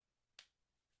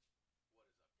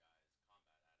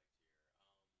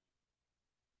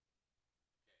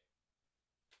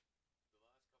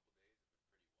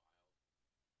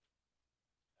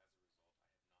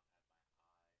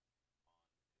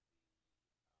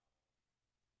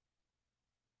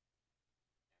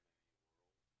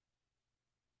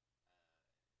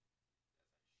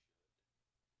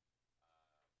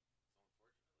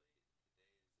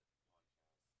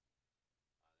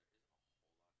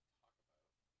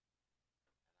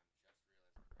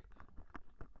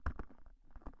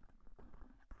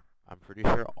pretty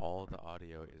sure all the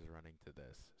audio is running to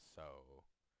this. So,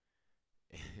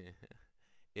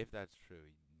 if that's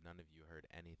true, none of you heard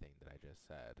anything that I just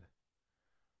said.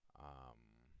 Um,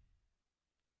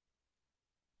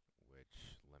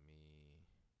 which let me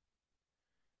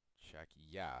check.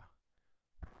 Yeah,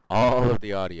 all of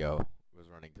the audio was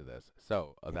running to this.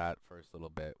 So that first little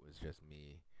bit was just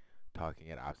me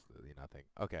talking at absolutely nothing.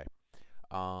 Okay.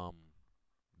 Um,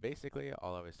 Basically,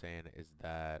 all I was saying is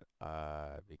that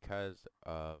because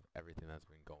of everything that's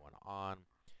been going on,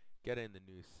 getting the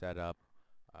new setup,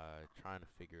 trying to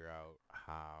figure out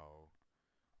how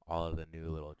all of the new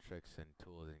little tricks and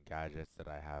tools and gadgets that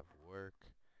I have work,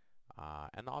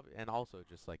 and also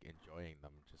just like enjoying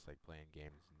them, just like playing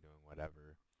games and doing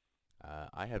whatever.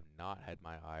 I have not had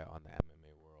my eye on the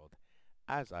MMA world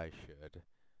as I should,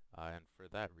 and for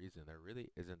that reason, there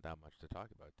really isn't that much to talk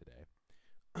about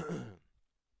today.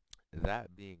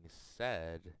 That being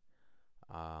said,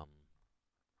 um,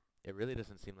 it really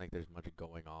doesn't seem like there's much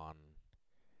going on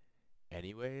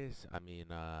anyways. I mean,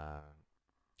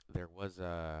 there was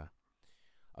a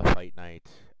fight night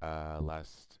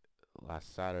last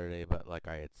Saturday, but like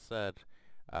I had said,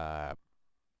 uh,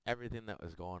 everything that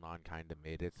was going on kind of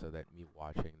made it so that me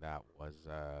watching that was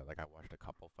like I watched a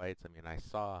couple fights. I mean, I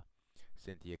saw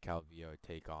Cynthia Calvillo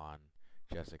take on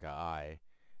Jessica Ai,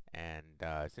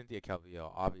 and Cynthia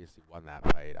Calvillo obviously won that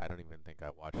fight. I don't even think I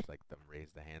watched like them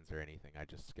raise the hands or anything. I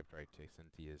just skipped right to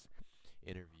Cynthia's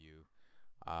interview.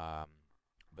 Um,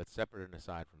 but separate and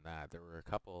aside from that, there were a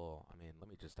couple. I mean, let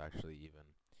me just actually even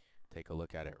take a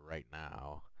look at it right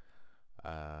now.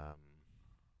 Um,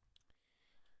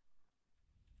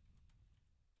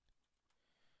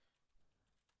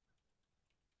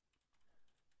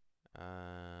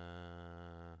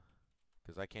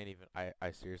 because I can't even. I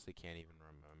seriously can't even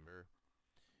remember.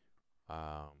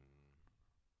 Um,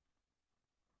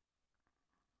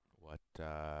 what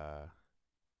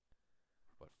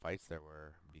what fights there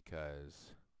were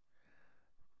because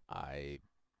I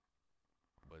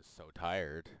was so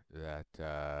tired that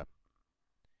I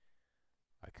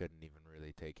couldn't even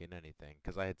really take in anything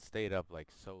because I had stayed up like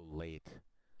so late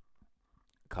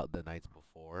the nights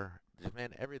before. Just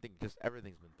man, everything's been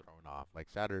thrown off. Like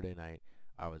Saturday night,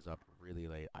 I was up really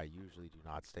late. I usually do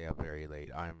not stay up very late.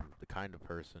 I'm the kind of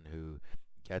person who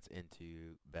gets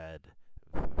into bed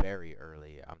very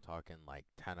early. I'm talking like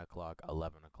 10 o'clock,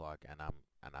 11 o'clock, and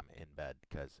I'm in bed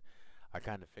because I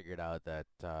kind of figured out that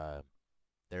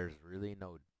there's really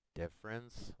no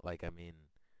difference. Like, I mean,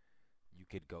 you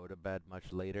could go to bed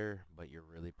much later, but you're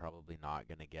really probably not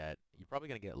gonna get, you're probably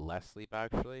gonna get less sleep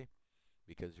actually,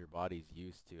 because your body's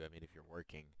used to, I mean, if you're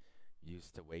working,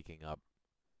 used to waking up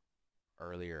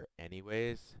earlier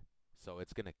anyways, so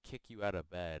it's gonna kick you out of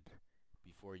bed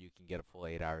before you can get a full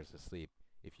 8 hours of sleep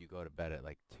if you go to bed at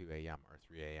like 2 a.m. or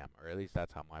 3 a.m. or at least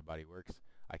that's how my body works.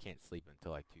 I can't sleep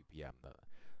until like 2 p.m.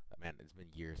 Man, it's been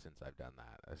years since I've done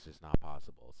that. That's just not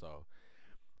possible. So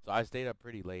I stayed up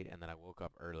pretty late and then I woke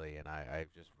up early and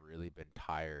I've just really been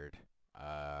tired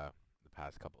the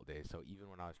past couple of days. So even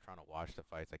when I was trying to watch the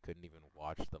fights, I couldn't even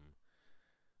watch them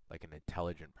like an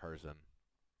intelligent person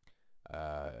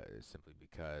simply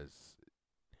because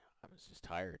I was just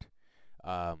tired.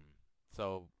 Um,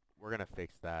 so we're gonna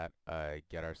fix that,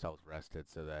 get ourselves rested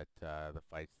so that the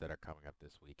fights that are coming up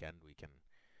this weekend we can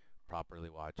properly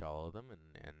watch all of them and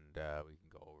we can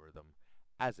go over them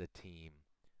as a team.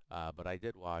 But I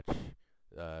did watch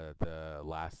the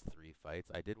last three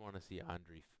fights. I did want to see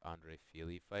Andre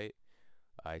Fili fight.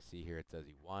 I see here it says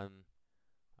he won,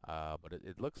 but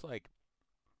it looks like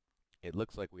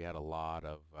we had a lot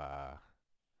of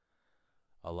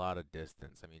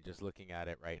distance. I mean, just looking at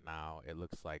it right now, it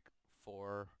looks like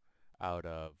 4 out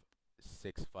of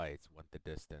 6 fights went the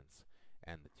distance,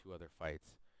 and the two other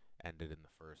fights ended in the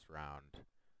first round.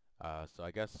 So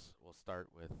I guess we'll start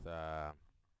with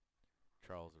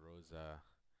Charles Rosa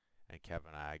and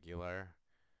Kevin Aguilar.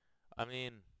 I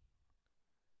mean,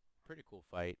 pretty cool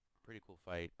fight. Pretty cool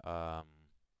fight. The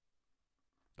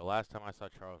last time I saw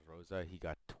Charles Rosa, he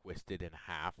got twisted in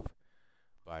half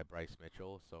by Bryce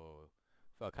Mitchell, so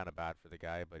felt kind of bad for the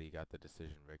guy, but he got the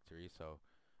decision victory. So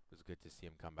it was good to see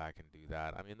him come back and do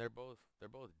that. I mean, they're both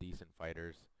decent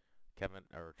fighters. Kevin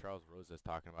or Charles Rosa is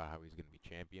talking about how he's going to be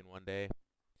champion one day.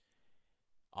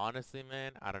 Honestly,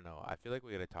 man, I don't know. I feel like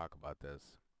we got to talk about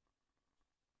this.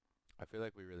 I feel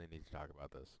like we really need to talk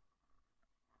about this.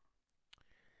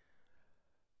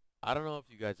 I don't know if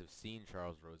you guys have seen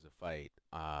Charles Rosa fight,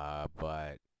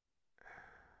 but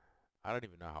I don't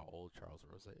even know how old Charles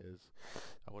Rosa is.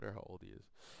 I wonder how old he is.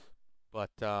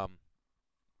 But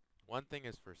one thing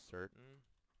is for certain,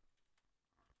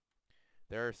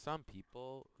 There are some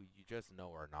people who you just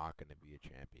know are not going to be a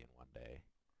champion one day.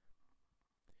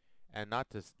 And not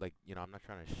just like, I'm not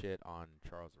trying to shit on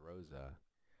Charles Rosa.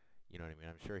 You know what I mean?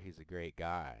 I'm sure he's a great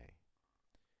guy.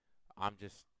 I'm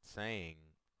just saying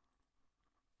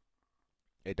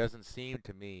it doesn't seem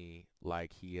to me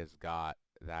like he has got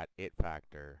that it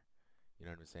factor. You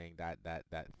know what I'm saying?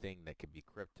 That thing that could be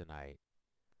kryptonite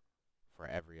for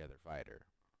every other fighter,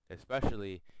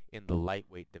 especially in the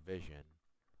lightweight division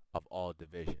of all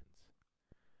divisions.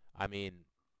 I mean,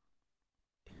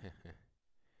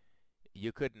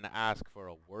 you couldn't ask for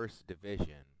a worse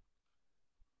division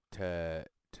to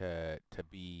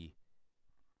be,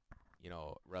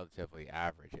 relatively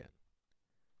average in.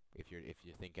 If you're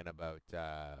thinking about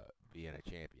being a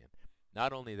champion.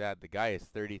 Not only that, the guy is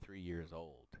 33 years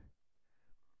old.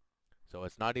 So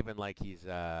it's not even like he's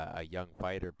a young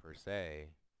fighter per se,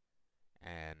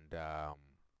 and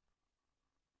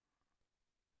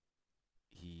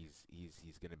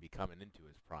he's going to be coming into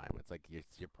his prime. It's like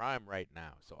it's your prime right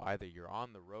now. So either you're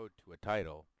on the road to a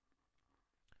title,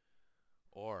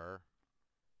 or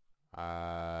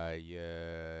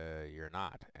you're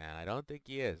not. And I don't think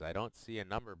he is. I don't see a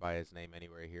number by his name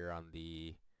anywhere here on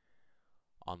the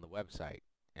website.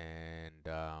 And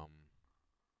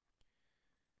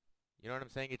you know what I'm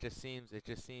saying? It just seems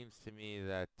to me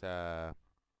that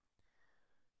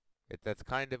that's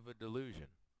kind of a delusion,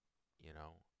 you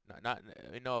know. Not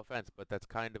no offense, but that's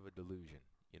kind of a delusion.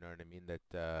 You know what I mean? That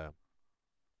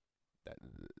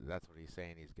that's what he's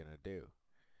saying he's gonna do.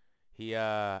 He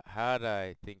had,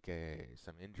 I think,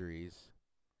 some injuries,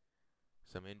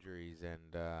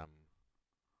 and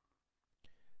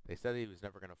they said he was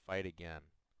never gonna fight again.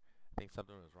 I think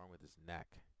something was wrong with his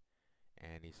neck,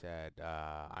 and he said,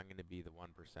 "I'm gonna be the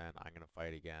 1%. I'm gonna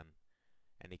fight again."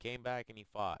 And he came back and he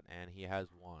fought, and he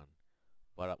has won.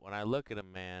 But when I look at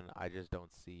him, man, I just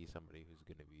don't see somebody who's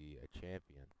going to be a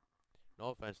champion. No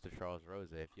offense to Charles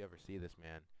Rosa. If you ever see this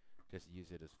man, just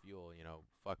use it as fuel.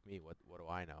 Fuck me. What do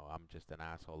I know? I'm just an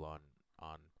asshole on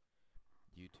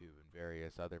YouTube and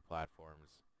various other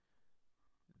platforms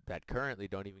that currently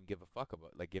don't even give a fuck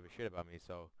about, like, give a shit about me.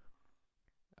 So,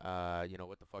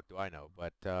 what the fuck do I know?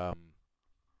 But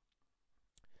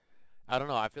I don't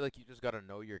know. I feel like you just gotta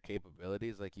know your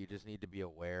capabilities. Like, you just need to be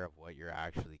aware of what you're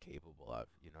actually capable of.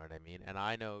 You know what I mean? And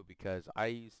I know because I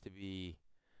used to be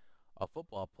a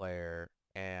football player,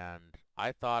 and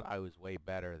I thought I was way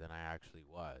better than I actually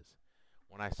was.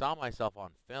 When I saw myself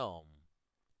on film,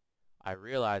 I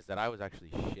realized that I was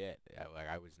actually shit. Like,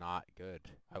 I was not good.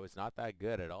 I was not that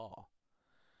good at all.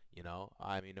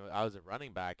 I mean, I was a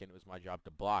running back, and it was my job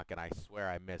to block, and I swear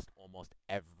I missed almost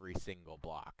every single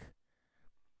block.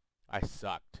 I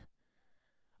sucked.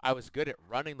 I was good at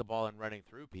running the ball and running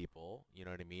through people, you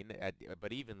know what I mean?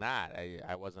 But even that,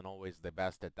 I wasn't always the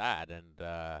best at that. And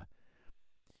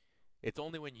it's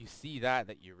only when you see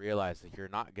that you realize that you're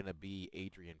not going to be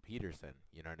Adrian Peterson,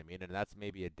 you know what I mean? And that's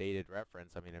maybe a dated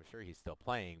reference. I mean, I'm sure he's still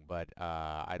playing, but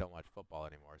I don't watch football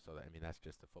anymore. So, I mean, that's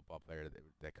just a football player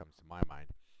that comes to my mind.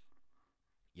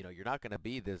 You're not going to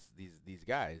be these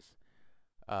guys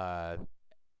uh,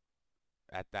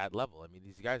 at that level. I mean,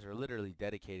 these guys are literally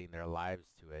dedicating their lives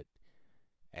to it.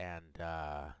 And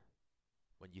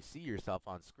when you see yourself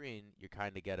on screen, you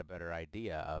kind of get a better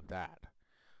idea of that.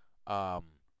 Um,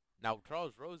 Now,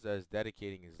 Charles Rosa is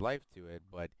dedicating his life to it,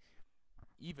 but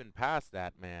even past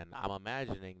that, man, I'm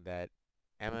imagining that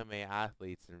MMA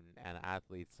athletes and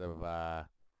athletes of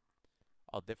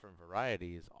all different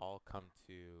varieties all come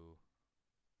to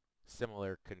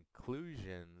similar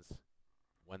conclusions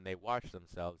when they watch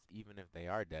themselves, even if they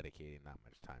are dedicating that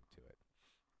much time to it.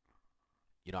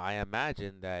 I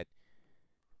imagine that,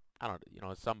 I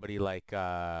don't, somebody like,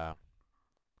 okay,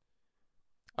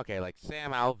 like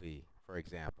Sam Alvey, for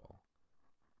example.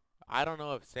 I don't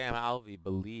know if Sam Alvey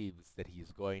believes that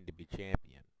he's going to be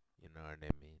champion. You know what I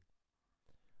mean?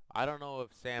 I don't know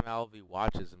if Sam Alvey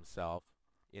watches himself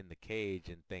in the cage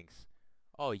and thinks,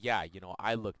 oh yeah,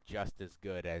 I look just as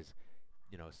good as,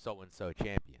 so-and-so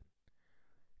champion.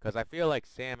 Because I feel like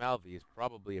Sam Alvey is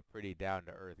probably a pretty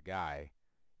down-to-earth guy,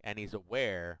 and he's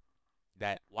aware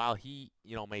that while he,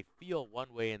 may feel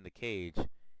one way in the cage,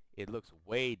 it looks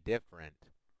way different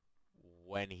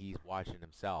when he's watching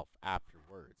himself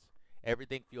afterwards.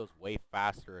 Everything feels way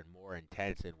faster and more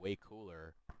intense and way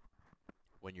cooler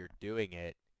when you're doing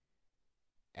it,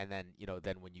 and then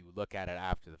when you look at it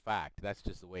after the fact. That's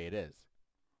just the way it is.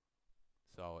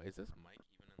 So, is this mic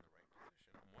even in the right position?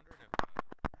 I'm wondering if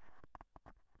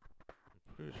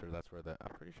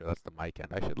I'm pretty sure that's the mic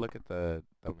end. I should look at the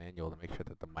manual to make sure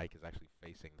that the mic is actually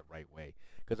facing the right way.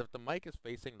 Because if the mic is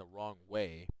facing the wrong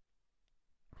way,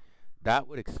 that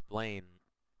would explain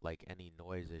like any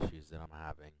noise issues that I'm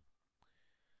having.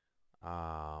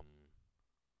 Um,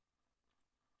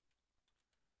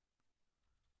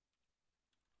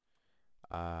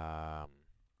 um,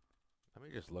 Let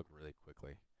me just look really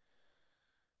quickly.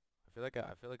 I feel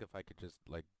like if I could just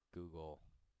like Google,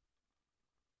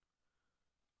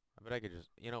 I bet I could just,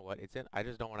 you know what? It's in. I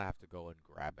just don't want to have to go and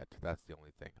grab it. That's the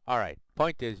only thing. All right.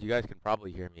 Point is, you guys can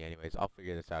probably hear me anyways. I'll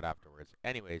figure this out afterwards.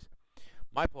 Anyways,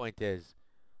 my point is,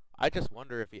 I just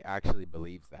wonder if he actually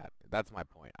believes that. That's my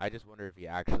point. I just wonder if he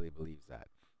actually believes that.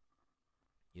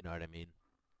 You know what I mean?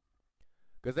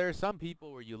 Because there are some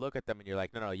people where you look at them and you're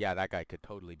like, no, no, yeah, that guy could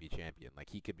totally be champion.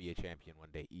 Like, he could be a champion one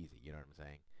day easy. You know what I'm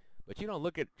saying? But you don't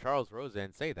look at Charles Rosa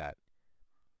and say that.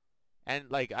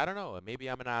 And, like, I don't know. Maybe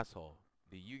I'm an asshole.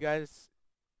 Do you guys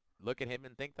look at him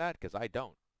and think that? Because I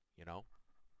don't, you know?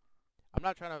 I'm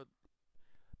not trying to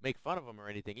make fun of him or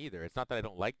anything either. It's not that I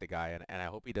don't like the guy, and I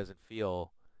hope he doesn't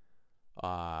feel,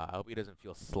 I hope he doesn't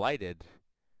feel slighted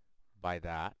by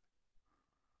that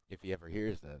if he ever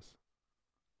hears this.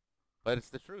 But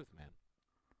it's the truth, man.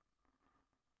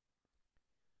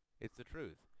 It's the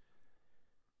truth.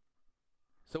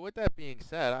 So with that being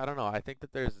said, I don't know. I think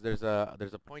that there's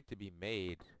a point to be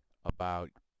made about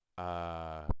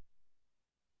uh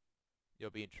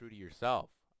being true to yourself.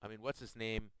 I mean, what's his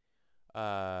name?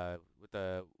 With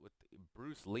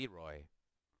Bruce Leroy.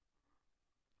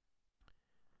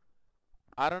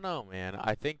 I don't know, man.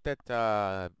 I think that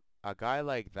a guy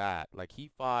like that, like he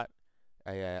fought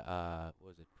a what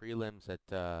was it, prelims at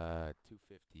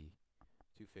 250,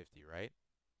 250, right?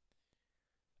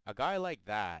 A guy like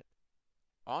that,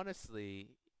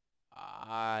 honestly,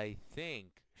 I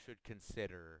think should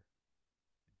consider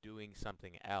doing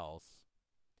something else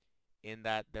in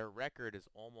that their record is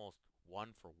almost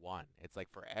 1-for-1. It's like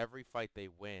for every fight they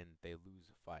win, they lose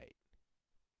a fight.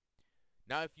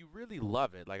 Now, if you really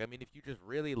love it, like, I mean, if you just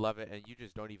really love it and you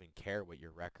just don't even care what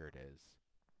your record is,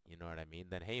 you know what I mean?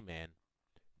 Then, hey, man,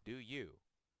 do you.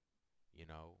 You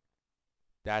know,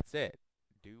 that's it.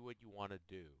 Do what you want to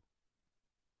do.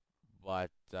 But,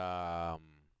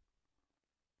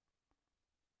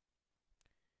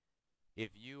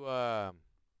 if you,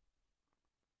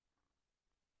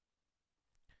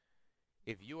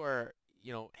 if you are,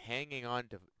 hanging on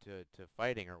to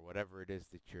fighting or whatever it is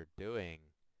that you're doing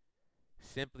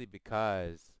simply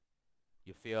because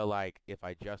you feel like if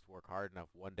I just work hard enough,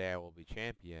 one day I will be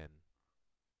champion.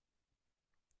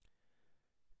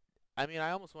 I mean,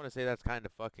 I almost want to say that's kind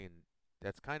of fucking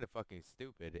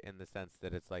stupid in the sense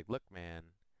that it's like, look, man,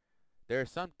 there are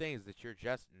some things that you're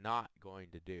just not going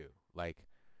to do. Like,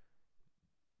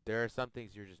 there are some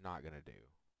things you're just not gonna do.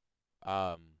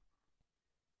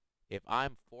 If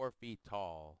I'm 4 feet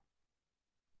tall,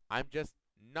 I'm just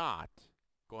not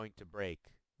going to break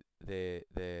the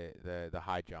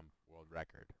high jump world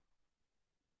record.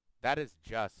 That is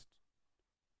just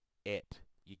it.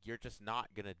 You're just not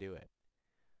gonna do it.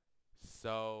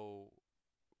 So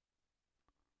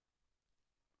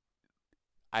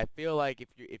I feel like if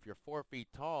you're 4 feet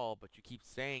tall, but you keep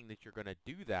saying that you're gonna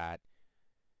do that,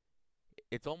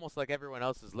 it's almost like everyone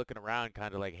else is looking around,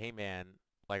 kind of like, hey man,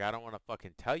 like I don't want to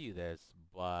fucking tell you this,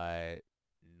 but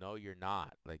no, you're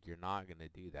not. Like you're not gonna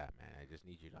do that, man. I just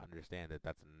need you to understand that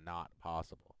that's not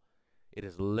possible. It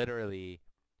is literally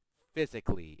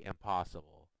physically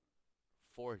impossible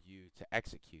for you to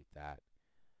execute that.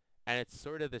 And it's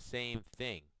sort of the same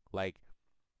thing. Like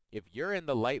if you're in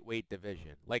the lightweight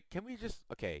division, like can we just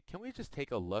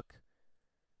take a look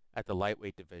at the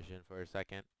lightweight division for a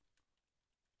second?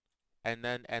 And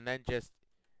then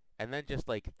just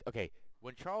like, okay,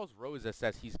 when Charles Rosa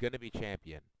says he's going to be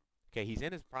champion, okay, he's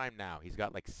in his prime now. He's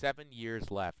got like 7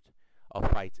 years left of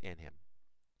fights in him,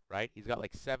 right? He's got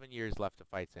like 7 years left of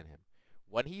fights in him.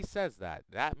 When he says that,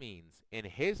 that means in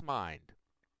his mind,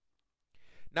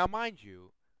 now mind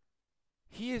you,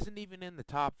 he isn't even in the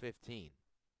top 15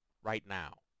 right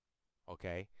now,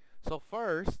 okay? So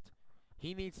first,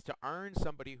 he needs to earn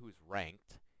somebody who's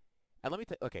ranked. And let me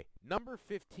tell you, okay, number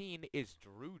 15 is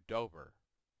Drew Dober.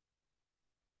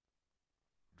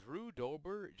 Drew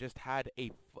Dober just had a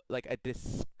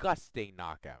disgusting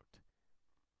knockout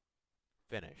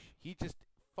finish. He just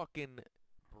fucking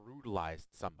brutalized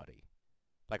somebody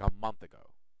like a month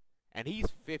ago. And he's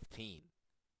 15.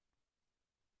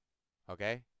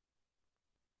 Okay?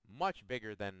 Much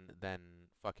bigger than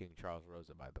fucking Charles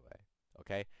Rosa, by the way.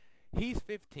 Okay? He's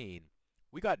 15.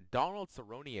 We got Donald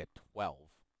Cerrone at 12.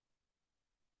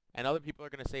 And other people are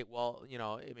going to say, well,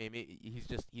 maybe he's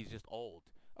just old.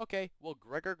 Okay, well,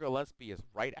 Gregor Gillespie is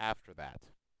right after that.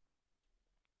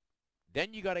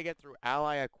 Then you got to get through Al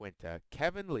Iaquinta,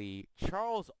 Kevin Lee,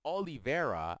 Charles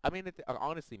Oliveira. I mean,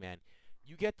 honestly, man,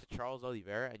 You get to Charles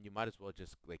Oliveira, and you might as well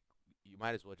just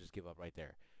give up right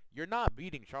there. You're not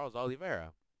beating Charles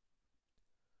Oliveira.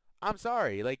 I'm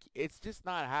sorry, like it's just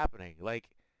not happening. Like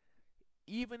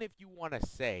even if you want to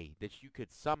say that you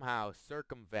could somehow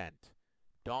circumvent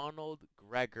Donald,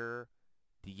 Gregor,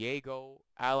 Diego,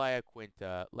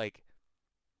 Alayaquinta, like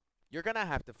you're gonna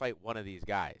have to fight one of these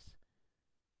guys.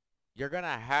 You're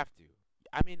gonna have to.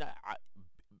 I mean,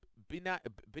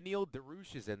 Beneil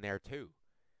Dariush is in there too.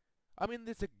 I mean,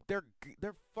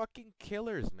 they're fucking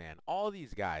killers, man. All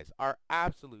these guys are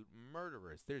absolute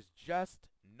murderers. There's just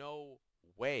no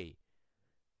way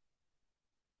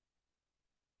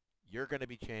you're gonna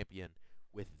be champion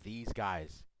with these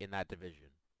guys in that division.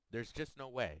 There's just no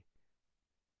way.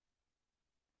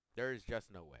 There is just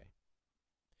no way.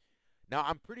 Now,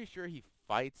 I'm pretty sure he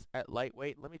fights at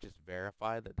lightweight. Let me just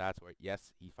verify that that's where...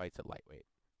 Yes, he fights at lightweight.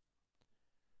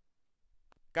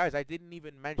 Guys, I didn't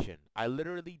even mention. I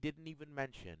literally didn't even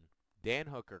mention Dan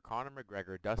Hooker, Conor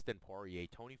McGregor, Dustin Poirier,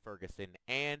 Tony Ferguson,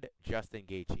 and Justin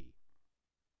Gaethje.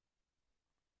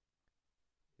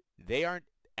 They aren't...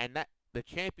 And that the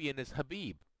champion is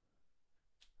Khabib.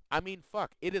 I mean,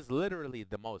 fuck, it is literally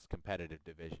the most competitive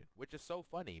division, which is so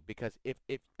funny because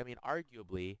I mean,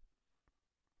 arguably,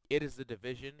 it is the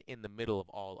division in the middle of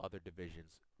all other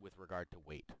divisions with regard to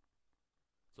weight.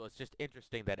 So it's just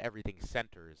interesting that everything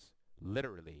centers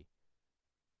literally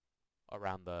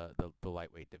around the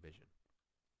lightweight division.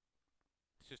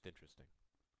 It's just interesting.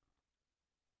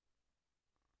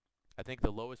 I think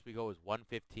the lowest we go is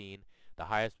 115. The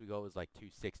highest we go is like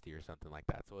 260 or something like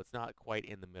that. So it's not quite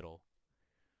in the middle.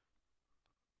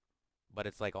 But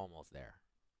it's like almost there.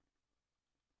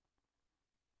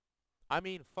 I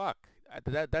mean, fuck.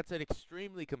 That's an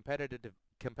extremely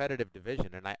competitive division,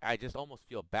 and I just almost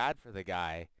feel bad for the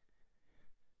guy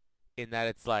in that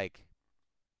it's like,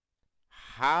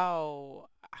 how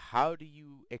do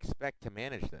you expect to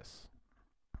manage this?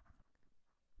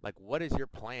 Like, what is your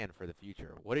plan for the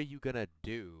future? What are you gonna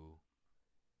do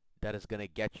that is gonna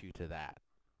get you to that?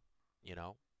 You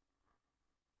know?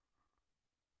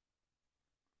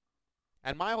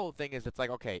 And my whole thing is, it's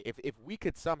like, okay, if we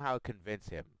could somehow convince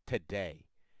him today,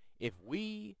 if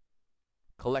we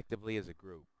collectively as a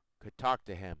group could talk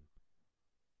to him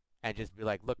and just be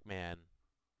like, look, man,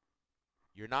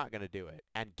 you're not going to do it,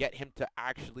 and get him to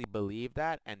actually believe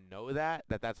that and know that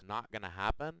that's not going to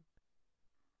happen,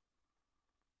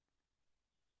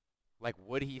 like,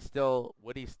 would he still,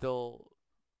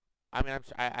 I mean,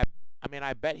 I mean,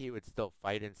 I bet he would still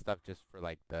fight and stuff just for,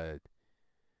 like, the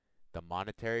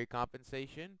monetary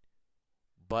compensation,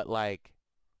 but, like,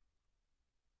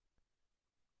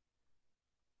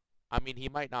 I mean, he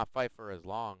might not fight for as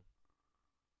long.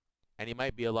 And he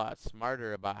might be a lot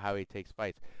smarter about how he takes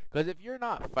fights. Because if you're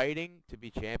not fighting to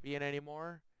be champion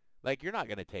anymore, like, you're not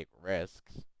going to take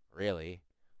risks, really.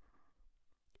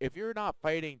 If you're not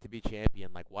fighting to be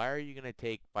champion, like, why are you going to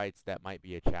take fights that might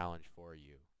be a challenge for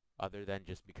you? Other than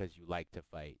just because you like to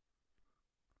fight.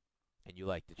 And you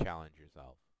like to challenge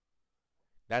yourself.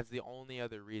 That's the only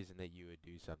other reason that you would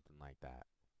do something like that.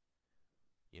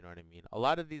 You know what I mean? A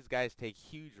lot of these guys take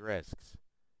huge risks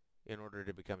in order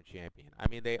to become champion. I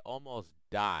mean, they almost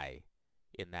die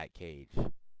in that cage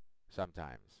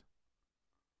sometimes.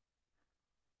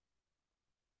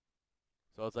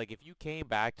 So it's like, if you came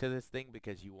back to this thing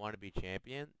because you want to be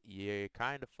champion, you're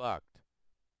kind of fucked.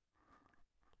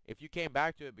 If you came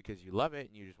back to it because you love it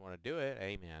and you just want to do it,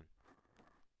 hey man,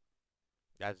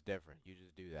 that's different. You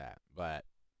just do that. But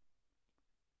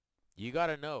you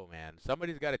gotta know, man.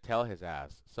 Somebody's gotta tell his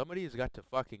ass. Somebody's got to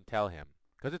fucking tell him.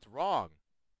 Because it's wrong.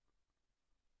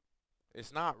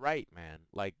 It's not right, man.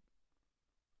 Like,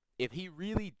 if he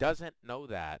really doesn't know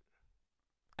that,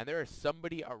 and there is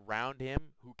somebody around him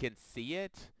who can see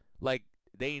it, like,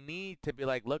 they need to be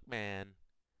like, look, man.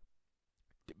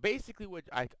 Basically, what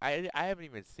I haven't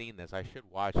even seen this. I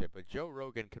should watch it. But Joe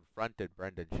Rogan confronted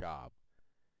Brendan Schaub.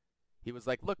 He was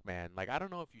like, look, man, like, I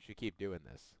don't know if you should keep doing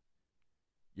this.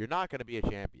 You're not going to be a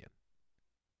champion.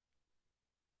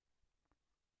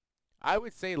 I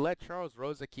would say let Charles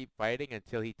Rosa keep fighting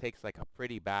until he takes, like, a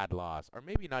pretty bad loss. Or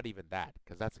maybe not even that,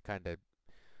 because that's kind of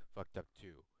fucked up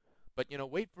too. But, you know,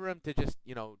 wait for him to just,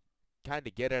 you know, kind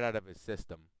of get it out of his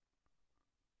system.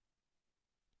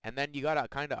 And then you got to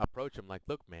kind of approach him like,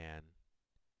 look, man,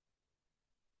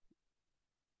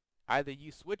 either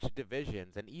you switch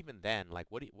divisions, and even then, like,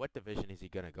 what division is he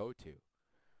going to go to?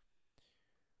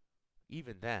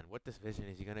 Even then, what division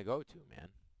is he going to go to, man?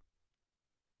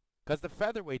 Because the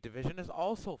featherweight division is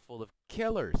also full of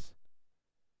killers.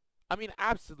 I mean,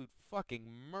 absolute fucking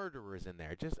murderers in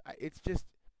there.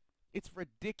 It's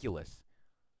ridiculous.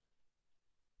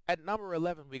 At number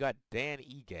 11, we got Dan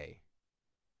Ige.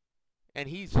 And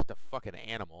he's just a fucking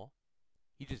animal.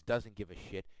 He just doesn't give a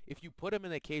shit. If you put him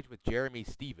in a cage with Jeremy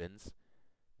Stevens,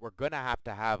 we're going to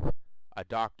have a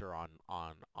doctor on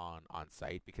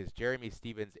site because Jeremy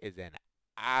Stevens is an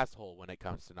asshole when it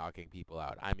comes to knocking people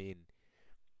out. I mean,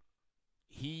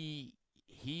 he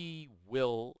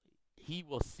will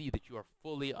see that you are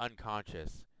fully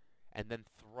unconscious and then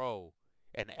throw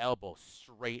an elbow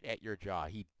straight at your jaw.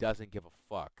 He doesn't give a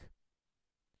fuck.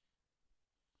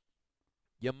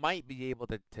 You might be able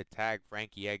to tag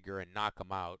Frankie Edgar and knock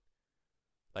him out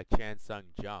like Chan Sung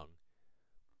Jung.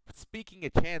 But speaking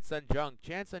of Chan Sung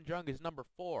Jung is number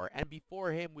 4. And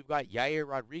before him, we've got Yair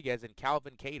Rodriguez and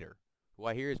Calvin Kattar, who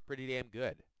I hear is pretty damn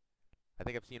good. I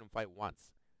think I've seen him fight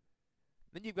once.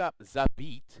 Then you've got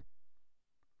Zabit,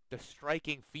 the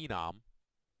striking phenom,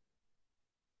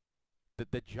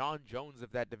 the John Jones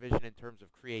of that division in terms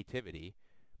of creativity.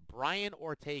 Brian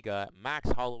Ortega,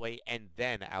 Max Holloway, and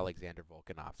then Alexander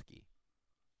Volkanovski.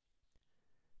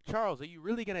 Charles, are you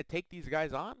really going to take these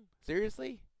guys on?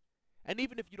 Seriously? And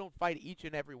even if you don't fight each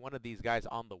and every one of these guys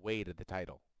on the way to the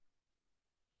title.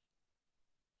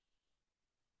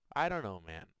 I don't know,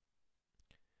 man.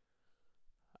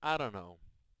 I don't know.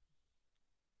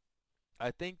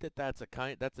 I think that's a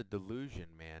delusion,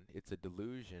 man. It's a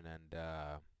delusion, and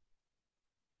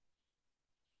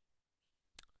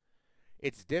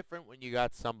it's different when you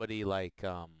got somebody like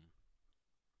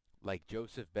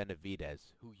Joseph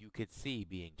Benavidez, who you could see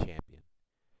being champion,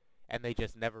 and they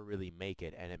just never really make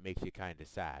it, and it makes you kind of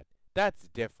sad. That's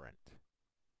different,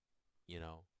 you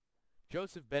know.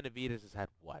 Joseph Benavidez has had,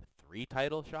 what, 3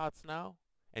 title shots now?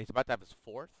 And he's about to have his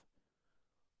 4th?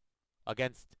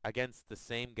 Against the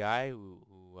same guy who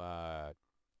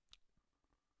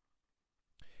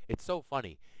it's so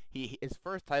funny. His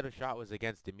first title shot was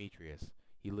against Demetrius.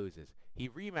 He loses. He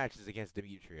rematches against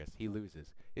Demetrius. He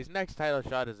loses. His next title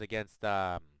shot is against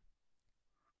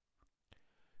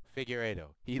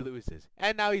Figueiredo. He loses.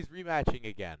 And now he's rematching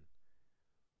again.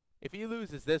 If he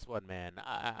loses this one, man,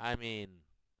 I mean,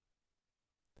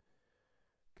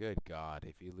 good God,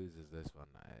 if he loses this one,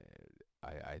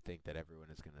 I think that everyone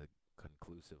is going to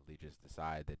conclusively just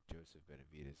decide that Joseph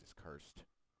Benavidez is cursed.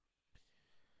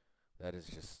 That is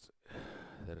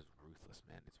ruthless,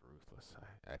 man. It's ruthless.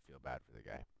 I feel bad for the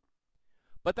guy.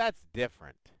 But that's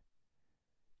different.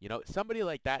 You know, somebody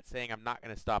like that saying, I'm not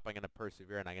going to stop, I'm going to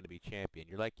persevere, and I'm going to be champion.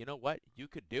 You're like, you know what? You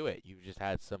could do it. You've just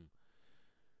had some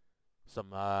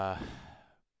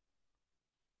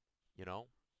you know,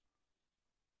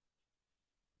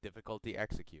 difficulty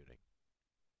executing.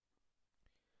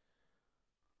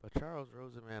 But Charles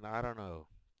Rosa, man, I don't know.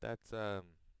 That's, I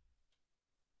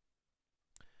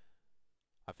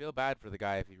feel bad for the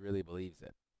guy if he really believes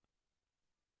it.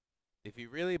 If he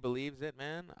really believes it,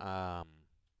 man,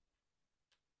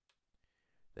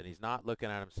 then he's not looking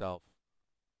at himself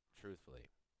truthfully.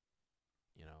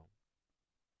 You know,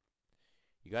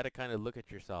 you got to kind of look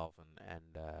at yourself,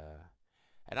 and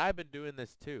I've been doing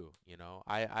this too. You know,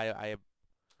 I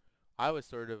was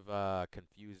sort of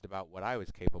confused about what I was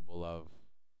capable of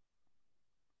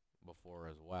before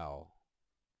as well.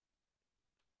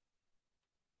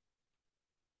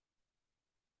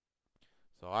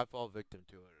 So I fall victim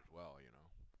to it as well, you know.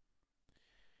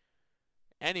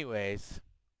 Anyways,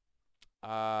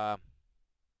 so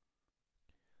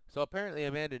apparently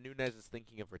Amanda Nunes is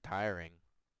thinking of retiring.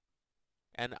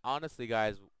 And honestly,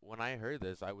 guys, when I heard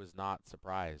this, I was not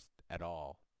surprised at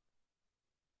all.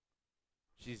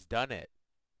 She's done it.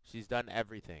 She's done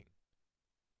everything.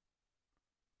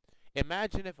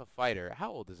 Imagine if a fighter...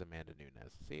 How old is Amanda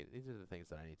Nunes? See, these are the things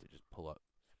that I need to just pull up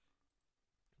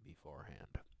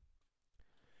beforehand.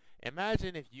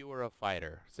 Imagine if you were a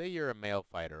fighter. Say you're a male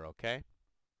fighter, okay?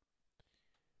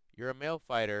 You're a male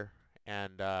fighter,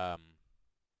 and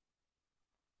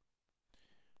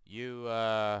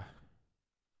you're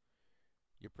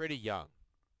pretty young,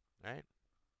 right?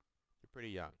 You're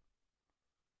pretty young.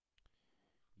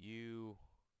 You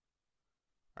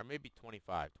are maybe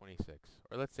 25, 26,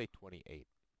 or let's say 28.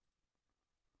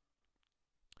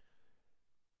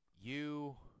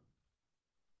 You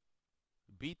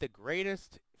beat the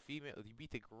greatest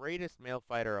male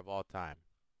fighter of all time.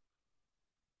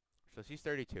 So she's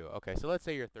 32. Okay, so let's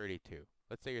say you're 32.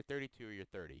 Let's say you're 32 or you're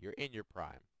 30. You're in your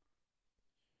prime.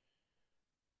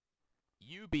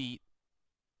 You beat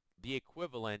the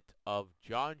equivalent of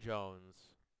John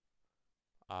Jones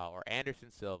or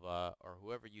Anderson Silva or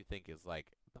whoever you think is like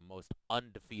the most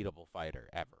undefeatable fighter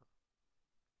ever.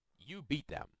 You beat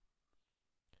them.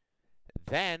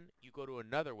 Then you go to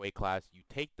another weight class, you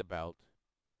take the belt,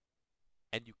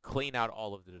 and you clean out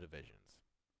all of the divisions.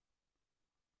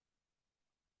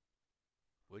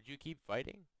 Would you keep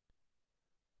fighting?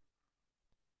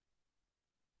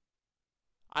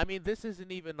 I mean, this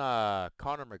isn't even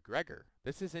Conor McGregor.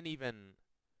 This isn't even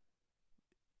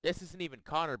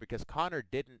Conor, because Conor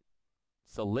didn't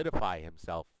solidify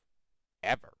himself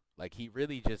ever. Like, he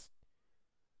really just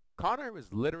Conor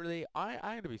was literally I'm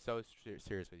going to be so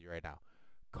serious with you right now.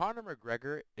 Conor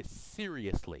McGregor is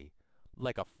seriously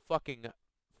like a fucking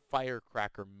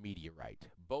firecracker meteorite.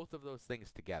 Both of those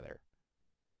things together.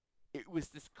 It was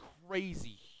this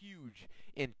crazy, huge,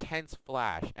 intense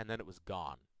flash, and then it was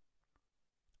gone.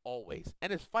 Always.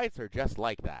 And his fights are just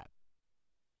like that.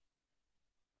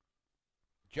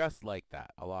 Just like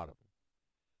that. A lot of them.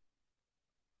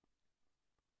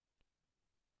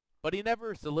 But he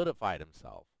never solidified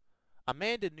himself.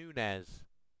 Amanda Nunes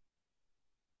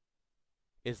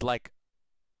is like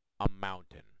a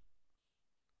mountain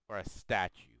or a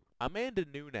statue. Amanda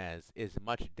Nunes is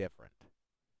much different.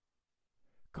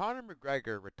 Conor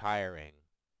McGregor retiring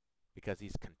because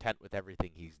he's content with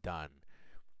everything he's done,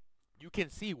 you can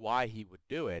see why he would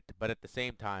do it, but at the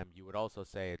same time, you would also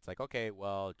say, it's like, okay,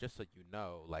 well, just so you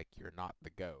know, like, you're not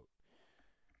the GOAT.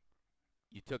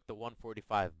 You took the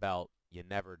 145 belt, you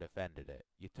never defended it.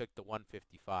 You took the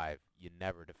 155, you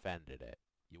never defended it.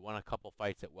 You won a couple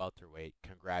fights at welterweight,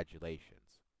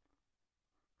 congratulations.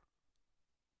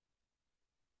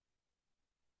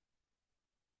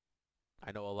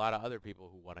 I know a lot of other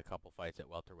people who won a couple fights at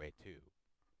welterweight too.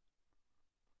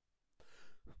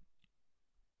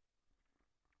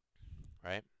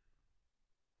 Right?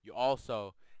 You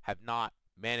also have not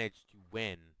managed to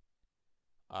win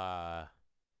uh,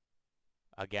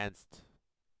 against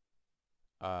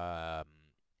um,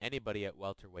 anybody at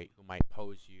welterweight who might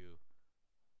pose you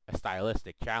a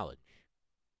stylistic challenge.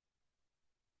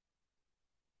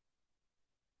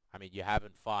 I mean, you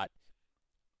haven't fought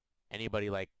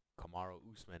anybody like Kamaru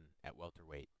Usman at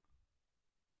welterweight,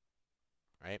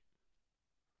 right?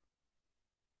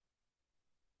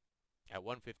 At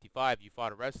 155, you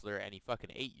fought a wrestler and he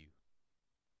fucking ate you.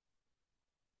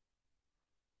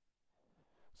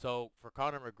 So for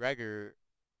Conor McGregor,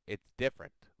 it's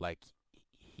different. Like,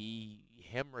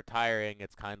 him retiring,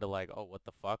 it's kind of like, oh, what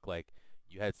the fuck? Like,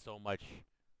 you had so much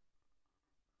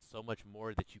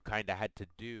more that you kind of had to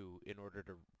do in order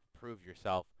to prove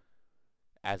yourself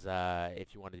as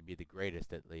if you wanted to be the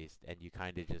greatest at least, and you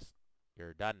kind of just,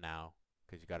 you're done now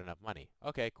because you got enough money.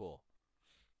 Okay, cool.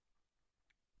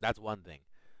 That's one thing.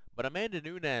 But Amanda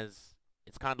Nunes,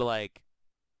 it's kind of like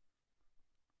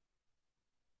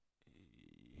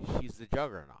she's the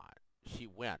juggernaut. She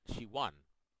won. She won.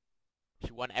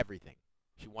 She won everything.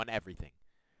 She won everything.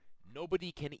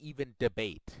 Nobody can even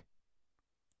debate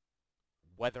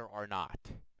whether or not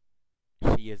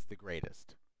she is the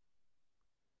greatest.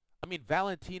 I mean,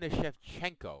 Valentina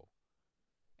Shevchenko,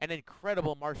 an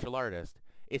incredible martial artist,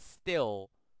 is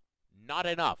still not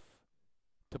enough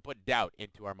to put doubt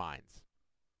into our minds.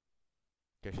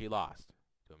 Because she lost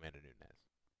to Amanda Nunes.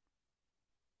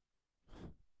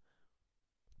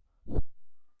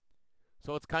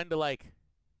 So it's kind of like...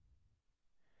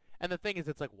 And the thing is,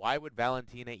 it's like, why would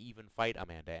Valentina even fight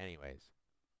Amanda anyways?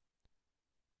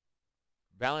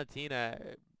 Valentina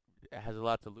has a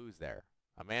lot to lose there.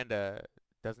 Amanda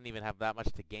doesn't even have that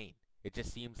much to gain. It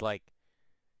just seems like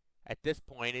at this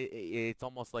point, it's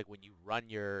almost like when you run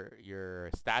your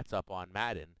stats up on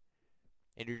Madden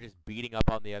and you're just beating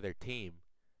up on the other team.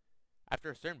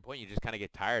 After a certain point, you just kind of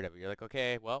get tired of it. You're like,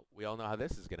 okay, well, we all know how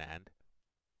this is going to end.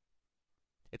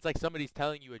 It's like somebody's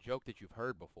telling you a joke that you've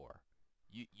heard before.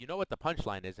 You know what the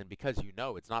punchline is, and because you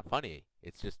know it's not funny,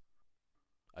 it's just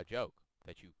a joke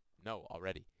that you know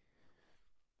already.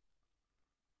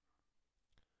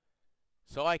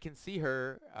 So I can see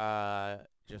her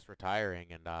just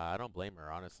retiring, and I don't blame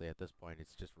her, honestly, at this point.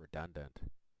 It's just redundant.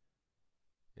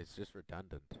 It's just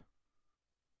redundant.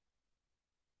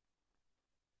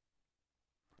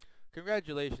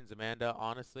 Congratulations, Amanda.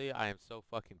 Honestly, I am so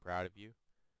fucking proud of you.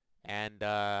 And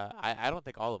I don't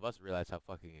think all of us realize how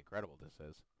fucking incredible this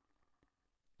is.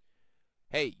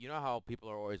 Hey, you know how people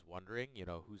are always wondering,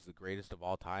 who's the greatest of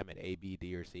all time at A, B,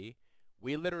 D, or C?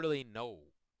 We literally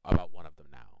know about one of them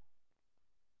now.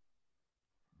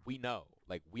 We know.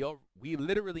 Like, we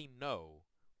literally know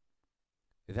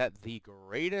that the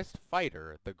greatest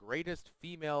fighter, the greatest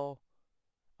female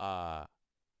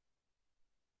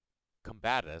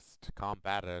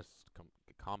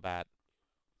combat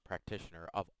practitioner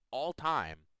of all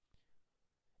time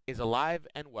is alive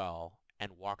and well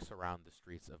and walks around the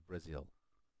streets of Brazil.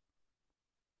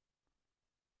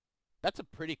 That's a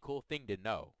pretty cool thing to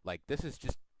know. Like, this is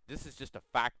just a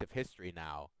fact of history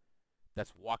now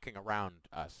that's walking around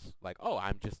us. Like, oh,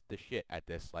 I'm just the shit at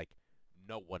this. Like,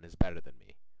 no one is better than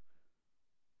me.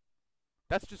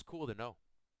 That's just cool to know.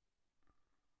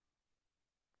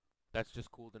 That's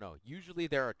just cool to know. Usually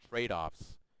there are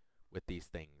trade-offs with these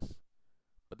things,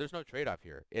 but there's no trade-off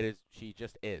here. It is, she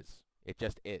just is. It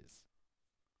just is.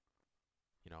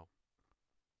 You know?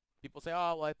 People say,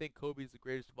 oh, well, I think Kobe's the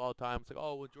greatest of all time. It's like,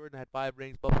 oh, well, Jordan had 5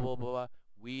 rings, blah, blah, blah, blah, blah.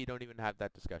 We don't even have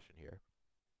that discussion here.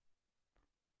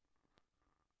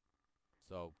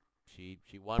 So, she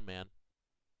won, man.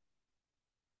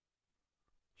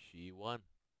 She won.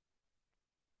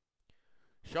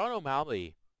 Sean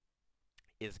O'Malley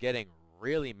is getting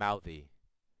really mouthy.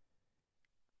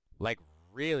 Like,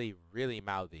 really, really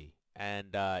mouthy.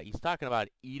 And he's talking about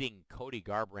eating Cody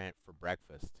Garbrandt for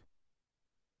breakfast.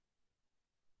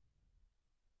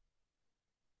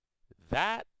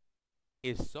 That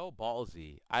is so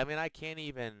ballsy. I mean, I can't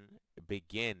even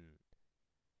begin.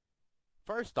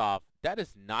 First off, that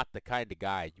is not the kind of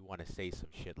guy you want to say some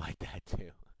shit like that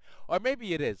to. Or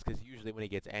maybe it is, because usually when he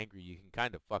gets angry, you can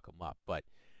kind of fuck him up. But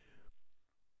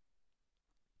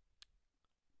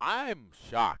I'm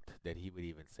shocked that he would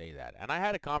even say that. And I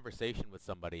had a conversation with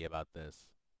somebody about this.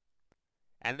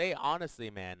 And they honestly,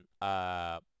 man,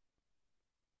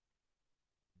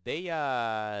 they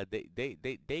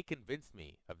convinced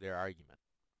me of their argument.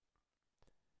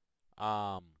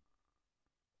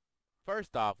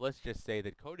 First off, let's just say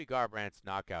that Cody Garbrandt's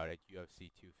knockout at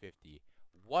UFC 250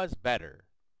 was better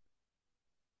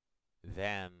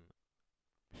than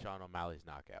Sean O'Malley's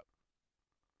knockout.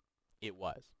 It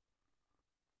was.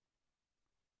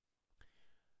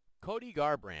 Cody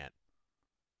Garbrandt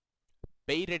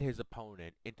baited his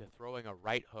opponent into throwing a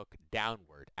right hook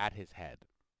downward at his head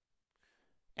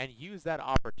and used that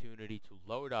opportunity to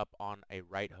load up on a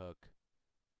right hook,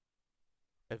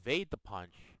 evade the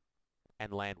punch,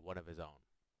 and land one of his own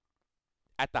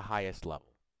at the highest level.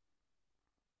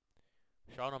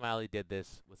 Sean O'Malley did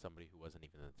this with somebody who wasn't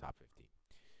even in the top 15.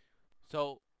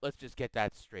 So let's just get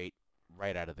that straight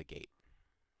right out of the gate.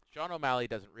 Sean O'Malley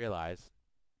doesn't realize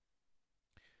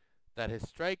that his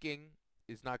striking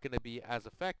is not going to be as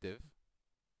effective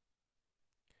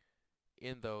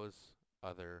in those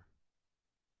other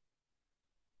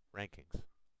rankings.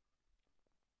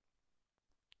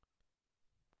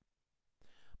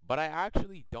 But I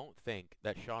actually don't think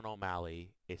that Sean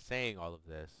O'Malley is saying all of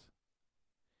this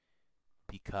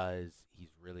because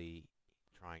he's really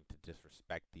trying to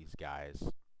disrespect these guys,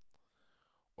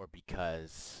 or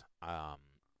because I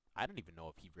don't even know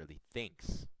if he really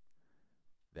thinks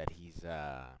that he's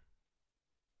gonna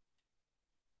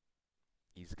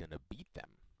beat them.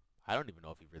 I don't even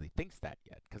know if he really thinks that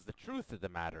yet, because the truth of the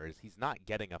matter is he's not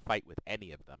getting a fight with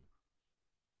any of them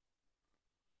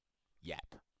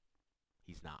yet.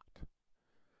 He's not.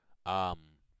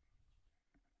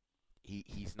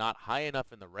 He's not high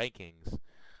enough in the rankings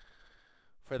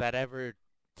for that ever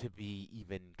to be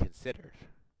even considered.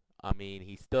 I mean,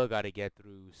 he's still got to get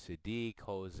through Sadiq,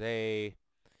 Jose,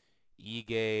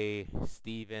 Ige,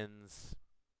 Stevens.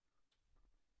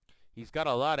 He's got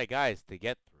a lot of guys to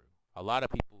get through. A lot of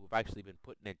people who've actually been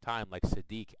putting in time, like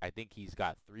Sadiq. I think he's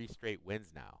got 3 straight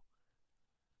wins now.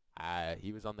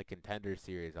 He was on the Contender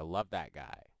Series. I love that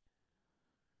guy.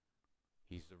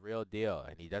 He's the real deal,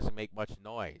 and he doesn't make much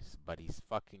noise, but he's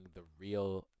fucking the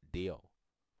real deal.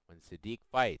 When Sadiq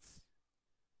fights,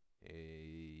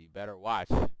 you better watch.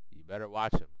 You better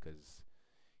watch him, because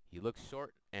he looks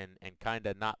short and kind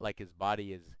of not like his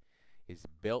body is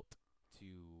built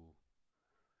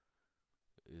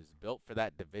for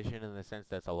that division, in the sense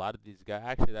that a lot of these guys,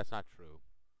 actually that's not true.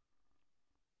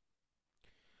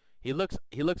 He looks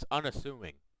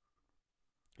unassuming.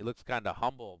 He looks kind of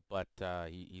humble, but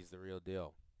he's the real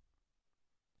deal.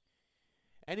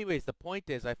 Anyways, the point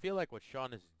is, I feel like what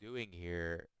Sean is doing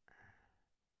here,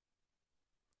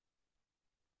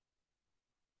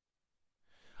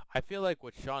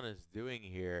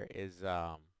 is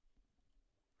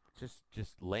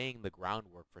just laying the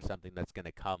groundwork for something that's going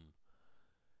to come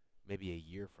maybe a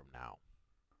year from now.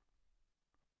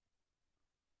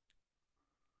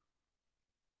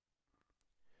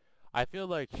 I feel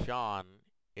like Sean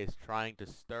is trying to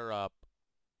stir up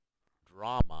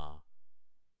drama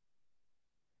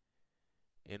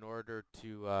in order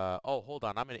to, oh, hold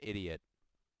on, I'm an idiot.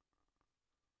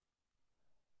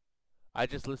 I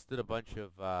just listed a bunch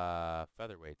of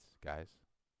featherweights, guys.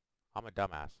 I'm a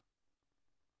dumbass.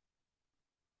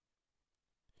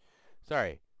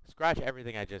 Sorry, scratch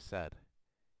everything I just said.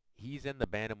 He's in the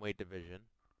bantamweight division.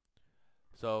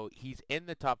 So he's in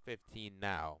the top 15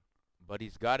 now, but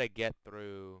he's got to get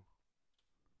through...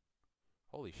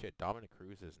 Holy shit, Dominic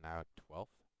Cruz is now 12th?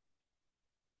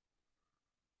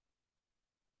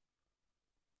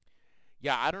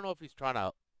 Yeah, I don't know if he's trying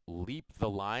to leap the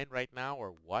line right now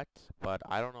or what, but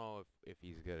I don't know if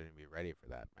he's gonna be ready for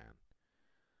that, man.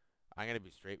 I'm gonna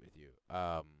be straight with you.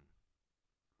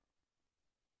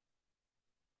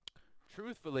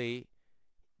 Truthfully,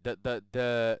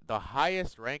 the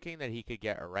highest ranking that he could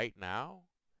get right now,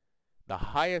 the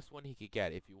highest one he could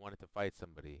get if you wanted to fight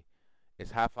somebody,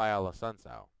 is Rafael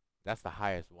Assunção. That's the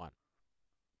highest one.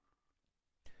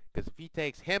 Because if he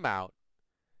takes him out,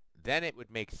 then it would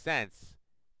make sense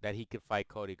that he could fight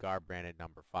Cody Garbrandt at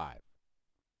number 5.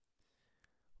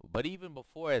 But even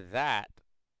before that,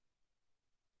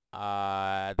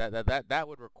 that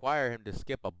would require him to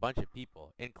skip a bunch of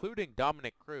people, including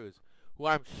Dominic Cruz, who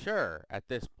I'm sure at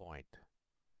this point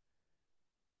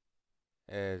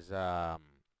is I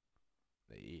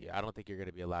don't think you're going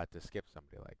to be allowed to skip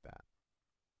somebody like that.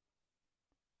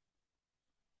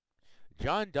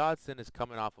 John Dodson is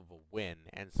coming off of a win,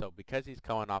 and so because he's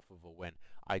coming off of a win,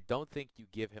 I don't think you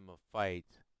give him a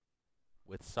fight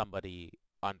with somebody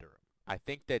under him. I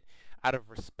think that out of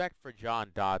respect for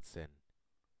John Dodson,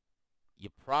 you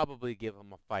probably give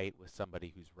him a fight with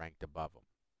somebody who's ranked above him.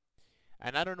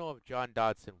 And I don't know if John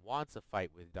Dodson wants a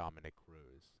fight with Dominic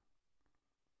Cruz.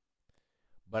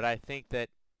 But I think that,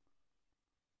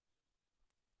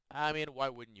 I mean, why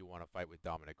wouldn't you want to fight with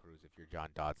Dominic Cruz if you're John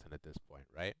Dodson at this point,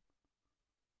 right?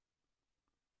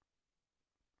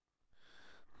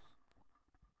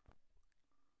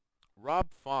 Rob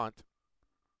Font.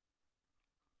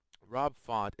 Rob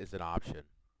Font is an option.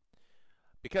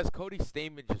 Because Cody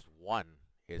Stamann just won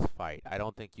his fight, I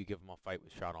don't think you give him a fight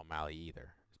with Sean O'Malley either.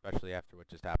 Especially after what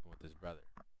just happened with his brother.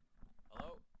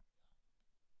 Hello?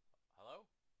 Hello?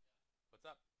 What's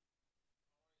up?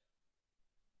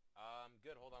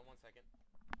 Good. Hold on one second.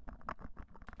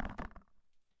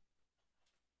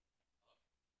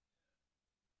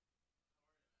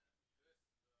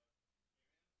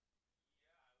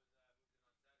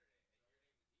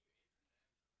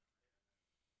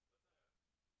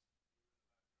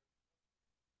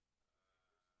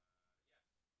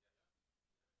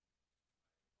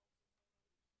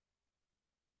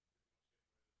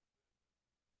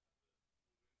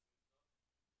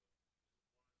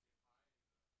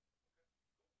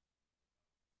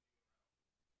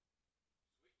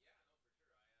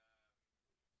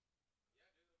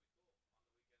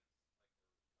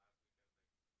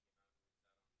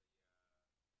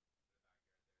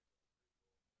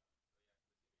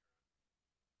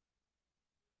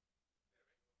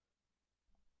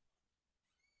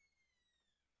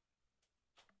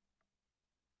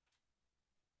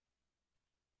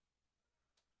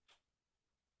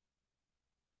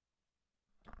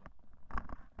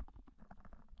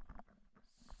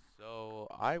 So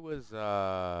I was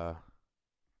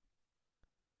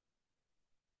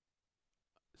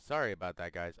sorry about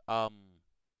that, guys.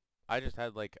 I just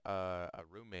had like a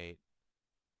roommate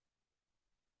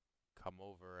come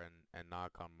over and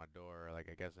knock on my door. Like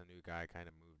I guess a new guy kind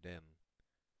of moved in,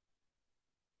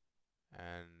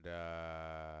 and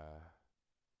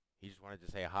he just wanted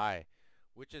to say hi,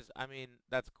 which is, I mean,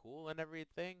 that's cool and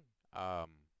everything. Um,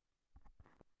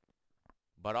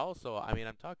 but also, I mean,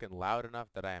 I'm talking loud enough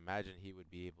that I imagine he would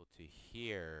be able to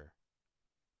hear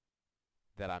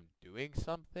that I'm doing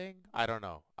something. I don't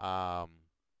know. I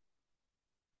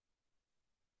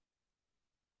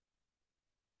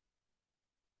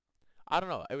don't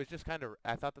know. It was just kind of,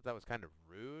 I thought that that was kind of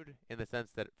rude in the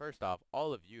sense that, first off,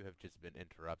 all of you have just been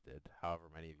interrupted, however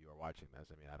many of you are watching this.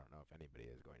 I mean, I don't know if anybody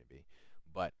is going to be.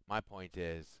 But my point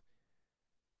is,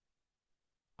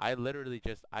 I literally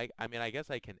just, I mean, I guess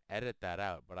I can edit that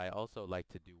out, but I also like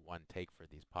to do one take for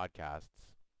these podcasts.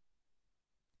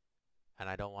 And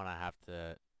I don't want to have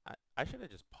to, I should have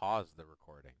just paused the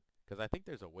recording, because I think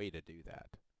there's a way to do that.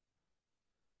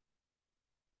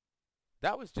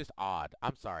 That was just odd.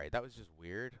 I'm sorry. That was just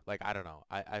weird. Like, I don't know.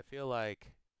 I feel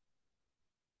like...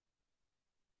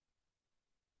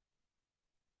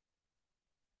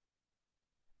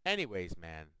 Anyways,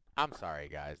 man, I'm sorry,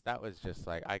 guys. That was just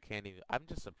like, I can't even... I'm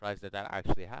just surprised that that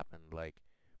actually happened. Like,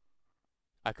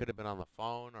 I could have been on the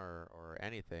phone or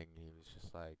anything. He was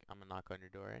just like, I'm gonna knock on your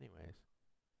door anyways.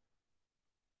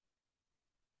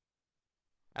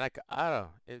 And I don't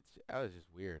know. That was just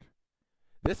weird.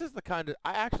 This is the kind of...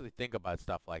 I actually think about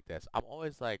stuff like this. I'm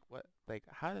always like, what? Like,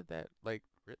 how did that... Like,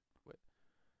 what?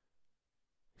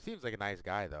 He seems like a nice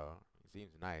guy, though. He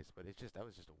seems nice, but it's just... That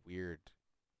was just a weird...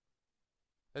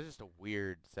 That's just a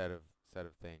weird set of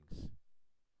things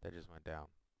that just went down.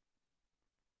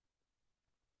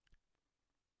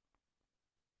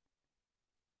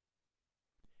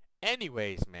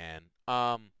 Anyways, man,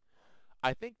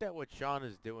 I think that what Sean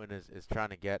is doing is trying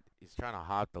to get, he's trying to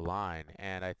hog the line,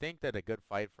 and I think that a good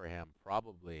fight for him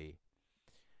probably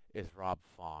is Rob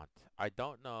Font. I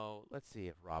don't know. Let's see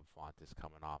if Rob Font is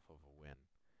coming off of a win.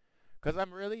 Because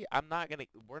I'm not gonna,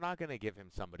 we're not gonna give him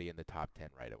somebody in the top 10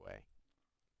 right away.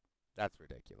 That's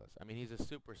ridiculous. I mean, he's a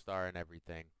superstar and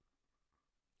everything,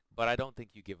 but I don't think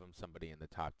you give him somebody in the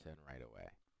top 10 right away.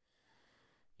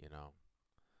 You know.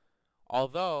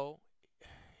 Although,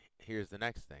 here's the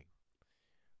next thing.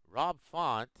 Rob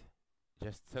Font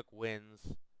just took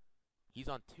wins. He's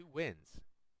on 2 wins.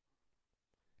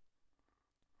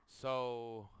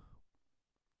 So,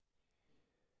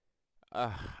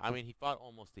 I mean, he fought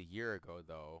almost a year ago,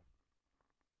 though.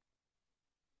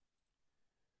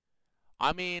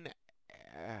 I mean,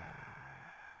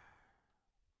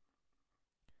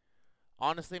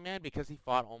 honestly, man, because he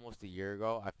fought almost a year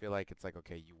ago, I feel like it's like,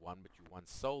 okay, you won, but you won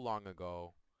so long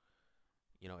ago.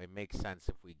 You know, it makes sense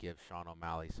if we give Sean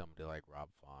O'Malley somebody like Rob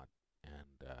Font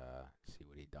and see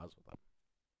what he does with him.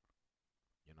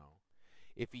 You know,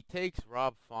 if he takes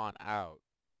Rob Font out,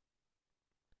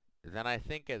 then I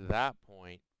think at that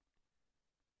point,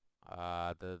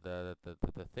 the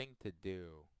thing to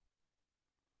do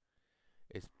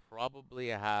is probably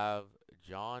have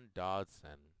John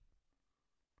Dodson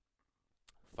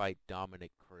fight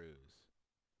Dominic Cruz,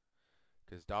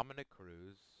 because Dominic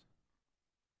Cruz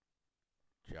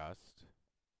just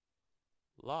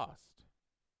lost.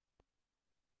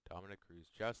 Dominic Cruz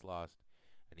just lost,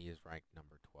 and he is ranked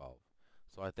number 12.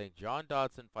 So I think John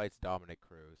Dodson fights Dominic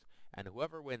Cruz, and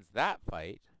whoever wins that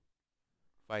fight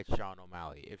fights Sean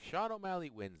O'Malley. If Sean O'Malley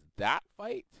wins that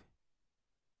fight,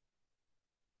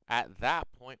 at that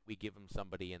point we give him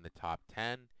somebody in the top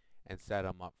 10 and set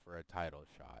him up for a title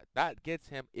shot. That gets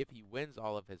him, if he wins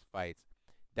all of his fights,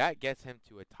 that gets him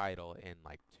to a title in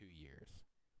like 2 years.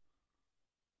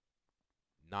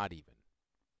 Not even.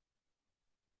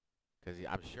 Because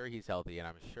I'm sure he's healthy, and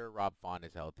I'm sure Rob Font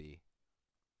is healthy.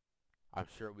 I'm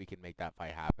sure we can make that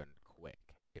fight happen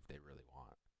quick if they really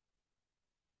want.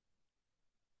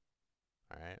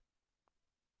 Alright?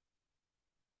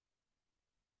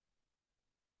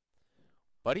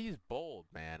 But he's bold,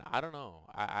 man. I don't know.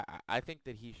 I think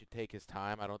that he should take his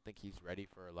time. I don't think he's ready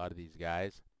for a lot of these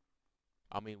guys.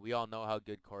 I mean, we all know how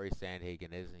good Corey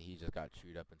Sandhagen is, and he just got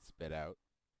chewed up and spit out.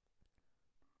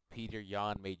 Peter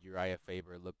Yan made Uriah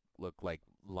Faber look like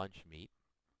lunch meat.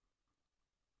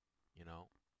 You know?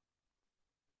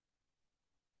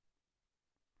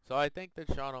 So I think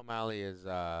that Sean O'Malley is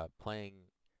playing...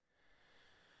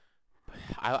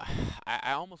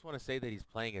 I almost want to say that he's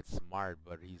playing it smart,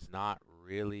 but he's not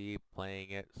really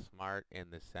playing it smart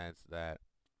in the sense that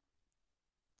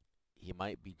he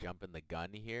might be jumping the gun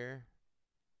here.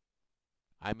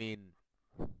 I mean,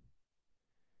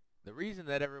 the reason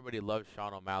that everybody loves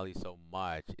Sean O'Malley so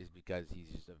much is because he's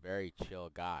just a very chill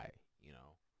guy, you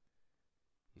know.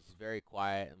 He's very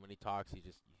quiet, and when he talks, he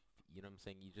just, you know what I'm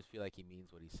saying, you just feel like he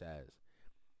means what he says.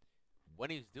 When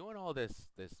he's doing all this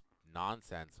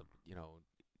nonsense of, you know,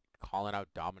 calling out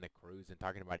Dominic Cruz and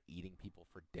talking about eating people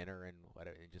for dinner and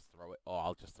whatever, and just throw it, oh,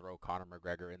 I'll just throw Conor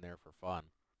McGregor in there for fun.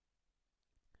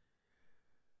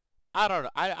 I don't know.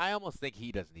 I almost think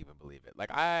he doesn't even believe it.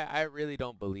 Like, I really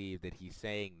don't believe that he's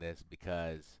saying this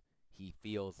because he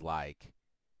feels like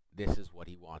this is what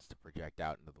he wants to project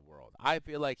out into the world. I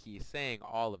feel like he's saying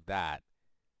all of that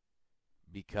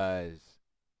because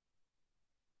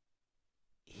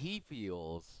he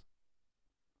feels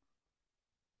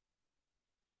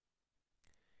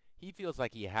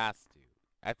like he has to.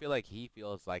 I feel like he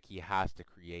feels like he has to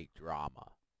create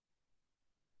drama.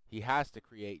 He has to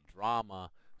create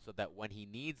drama so that when he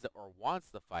needs or wants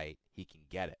the fight, he can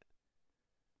get it.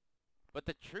 But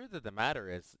the truth of the matter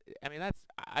is, I mean,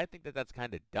 I think that that's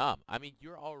kind of dumb. I mean,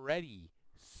 you're already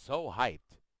so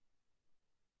hyped.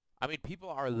 I mean, people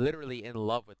are literally in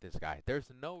love with this guy.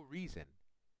 There's no reason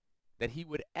that he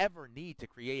would ever need to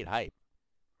create hype.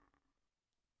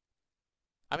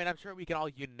 I mean, I'm sure we can all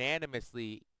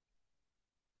unanimously,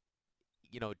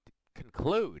 you know,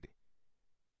 conclude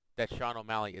that Sean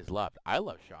O'Malley is loved. I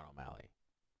love Sean O'Malley.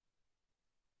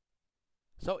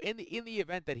 So in the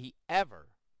event that he ever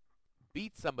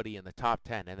beats somebody in the top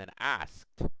 10 and then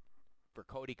asked for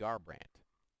Cody Garbrandt,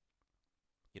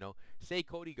 you know, say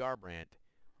Cody Garbrandt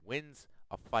wins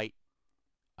a fight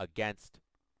against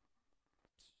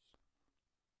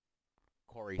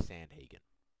Corey Sandhagen,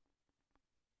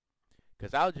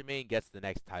 because Aljamain gets the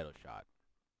next title shot.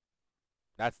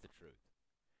 That's the truth.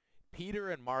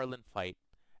 Peter and Marlon fight.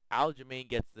 Aljamain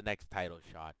gets the next title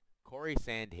shot. Corey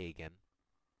Sandhagen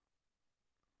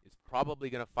is probably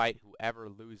going to fight whoever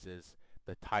loses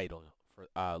the title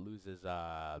for loses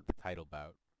the title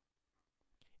bout.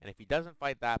 And if he doesn't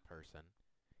fight that person,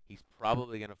 he's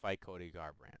probably gonna fight Cody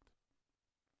Garbrandt.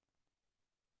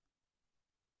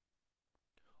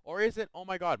 Or is it? Oh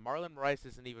my God, Marlon Moraes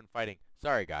isn't even fighting.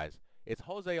 Sorry guys, it's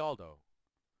Jose Aldo.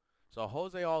 So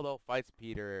Jose Aldo fights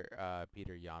Peter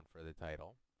Yan for the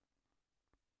title.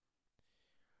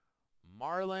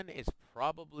 Marlon is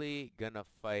probably gonna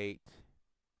fight.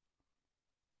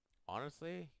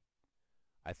 Honestly,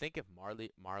 I think if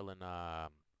no,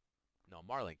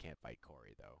 Marlon can't fight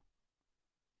Corey though.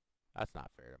 That's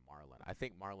not fair to Marlon. I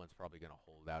think Marlon's probably gonna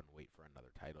hold out and wait for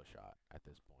another title shot at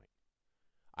this point.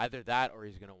 Either that or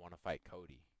he's gonna want to fight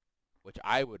Cody, which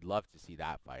I would love to see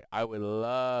that fight. I would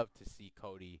love to see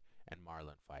Cody and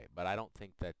Marlon fight, but I don't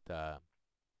think that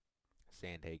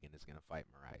Sandhagen is gonna fight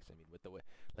Moraes. I mean, with the way,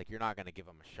 like, you're not gonna give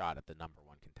him a shot at the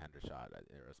 #1 contender shot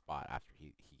or a spot after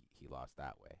he lost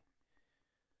that way.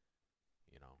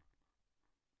 You know,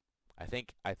 I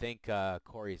think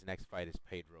Corey's next fight is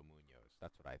Pedro Munoz.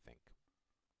 That's what I think.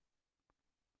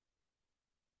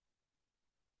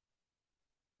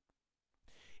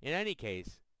 In any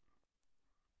case,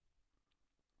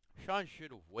 Sean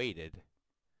should have waited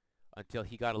until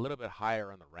he got a little bit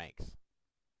higher on the ranks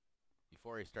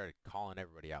before he started calling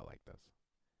everybody out like this.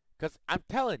 Because I'm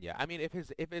telling you, I mean, if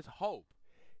his hope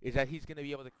is that he's going to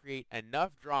be able to create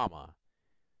enough drama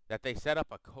that they set up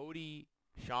a Cody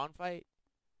Sean fight,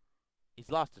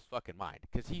 he's lost his fucking mind.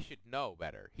 Because he should know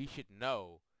better. He should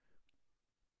know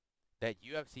that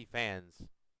UFC fans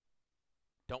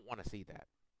don't want to see that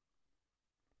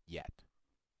yet.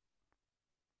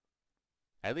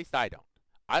 At least I don't.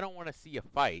 I don't want to see a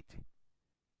fight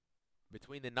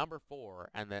between the #4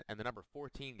 and the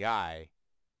 #14 guy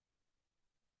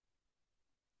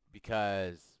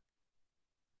because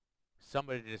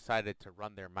somebody decided to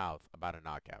run their mouth about a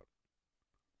knockout.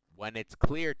 When it's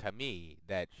clear to me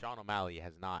that Sean O'Malley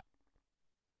has not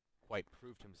quite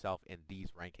proved himself in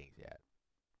these rankings yet.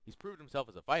 He's proved himself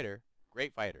as a fighter,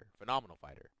 great fighter, phenomenal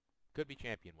fighter, could be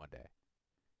champion one day.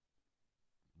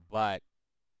 But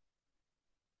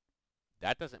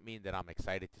that doesn't mean that I'm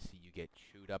excited to see you get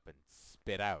chewed up and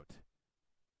spit out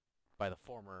by the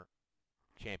former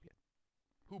champion.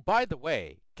 Who, by the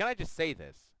way, can I just say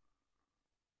this?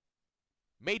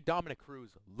 Made Dominick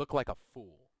Cruz look like a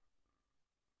fool.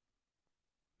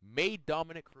 Made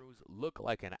Dominick Cruz look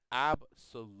like an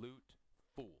absolute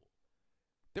fool.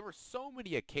 There were so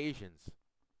many occasions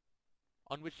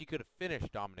on which he could have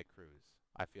finished Dominick Cruz,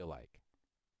 I feel like.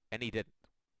 And he didn't.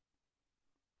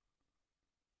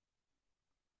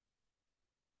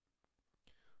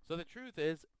 So the truth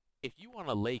is, if you want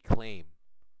to lay claim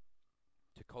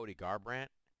to Cody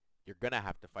Garbrandt, you're going to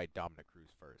have to fight Dominick Cruz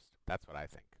first. That's what I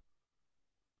think.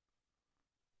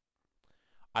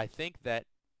 I think that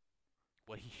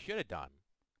what he should have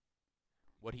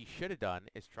done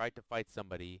is tried to fight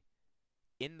somebody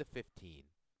in the 15.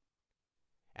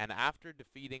 And after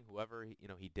defeating whoever he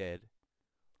did,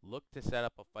 look to set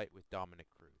up a fight with Dominick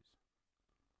Cruz.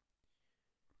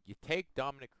 You take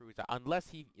Dominick Cruz, unless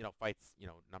he, fights,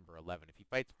 number 11. If he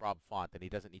fights Rob Font, then he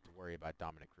doesn't need to worry about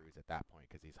Dominick Cruz at that point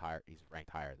because he's ranked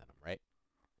higher than him, right?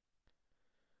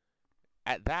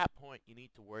 At that point, you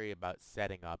need to worry about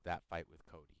setting up that fight with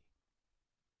Cody.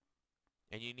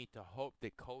 And you need to hope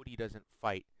that Cody doesn't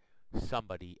fight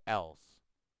somebody else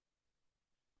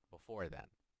before then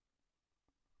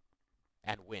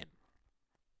and win.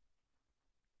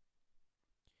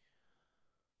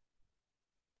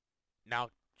 Now,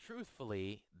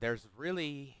 truthfully, there's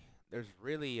really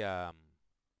only,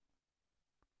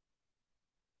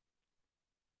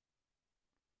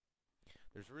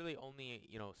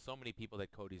 so many people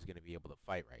that Cody's going to be able to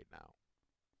fight right now.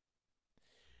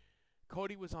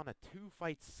 Cody was on a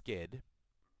 2-fight skid,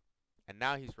 and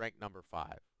now he's ranked number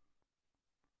 5.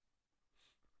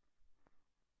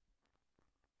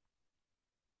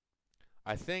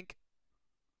 I think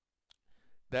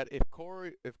that if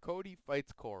Cody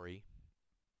fights Corey,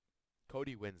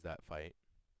 Cody wins that fight.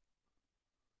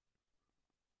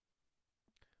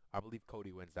 I believe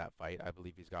Cody wins that fight. I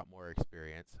believe he's got more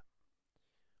experience.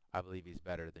 I believe he's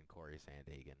better than Corey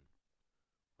Sandhagen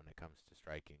when it comes to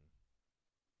striking.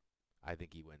 I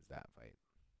think he wins that fight.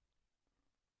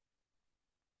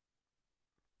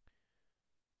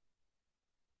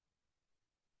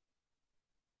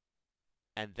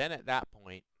 And then at that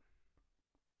point,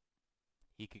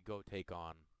 he could go take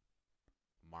on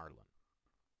Marlon.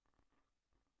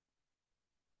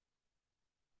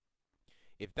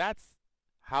 If that's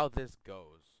how this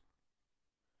goes,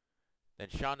 then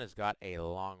Sean has got a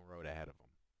long road ahead of him.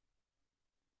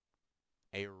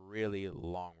 A really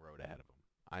long road ahead of him.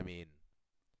 I mean,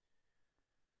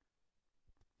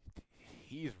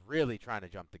 he's really trying to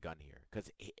jump the gun here.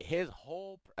 Because his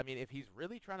whole, I mean, if he's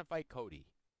really trying to fight Cody,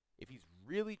 if he's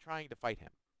really trying to fight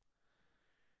him,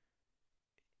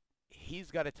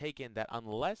 he's got to take in that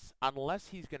unless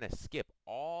he's going to skip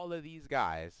all of these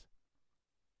guys,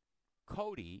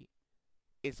 Cody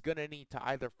is going to need to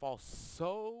either fall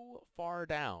so far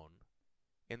down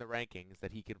in the rankings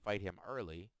that he can fight him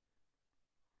early,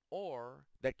 or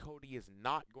that Cody is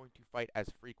not going to fight as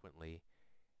frequently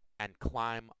and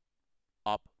climb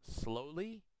up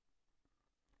slowly,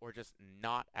 or just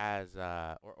not as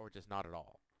or just not at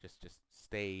all. Just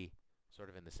stay sort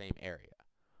of in the same area.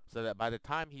 So that by the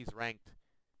time he's ranked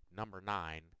number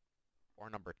 9 or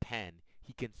number 10,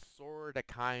 he can sort of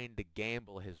kind of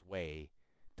gamble his way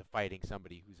to fighting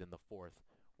somebody who's in the 4th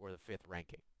or the 5th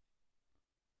ranking.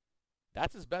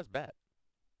 That's his best bet.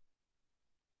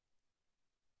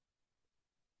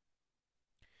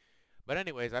 But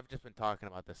anyways, I've just been talking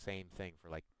about the same thing for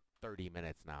like 30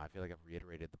 minutes now. I feel like I've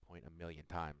reiterated the point a million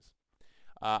times.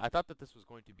 I thought that this was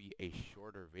going to be a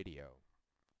shorter video,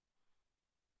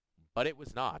 but it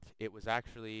was not. It was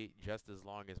actually just as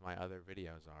long as my other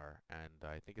videos are, and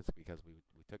I think it's because we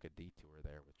took a detour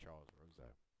there with Charles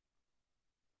Rosa.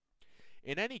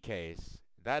 In any case,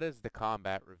 that is the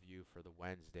combat review for the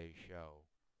Wednesday show.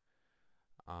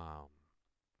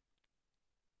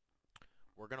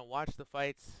 We're gonna watch the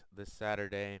fights this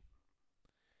Saturday,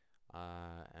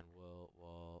 and we'll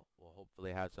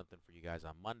hopefully have something for you guys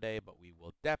on Monday, but we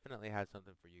will definitely have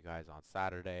something for you guys on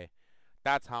Saturday.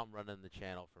 That's how I'm running the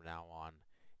channel from now on.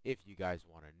 If you guys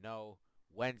want to know,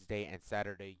 Wednesday and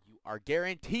Saturday, you are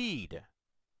guaranteed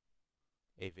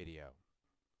a video.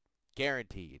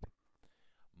 Guaranteed.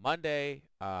 Monday,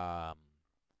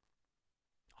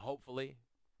 hopefully,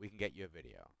 we can get you a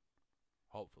video.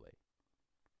 Hopefully.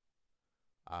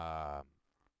 Not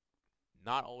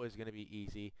always going to be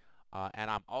easy.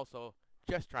 And I'm also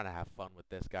just trying to have fun with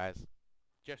this, guys.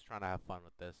 Just trying to have fun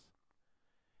with this.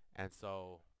 And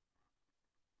so,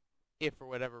 if for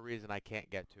whatever reason I can't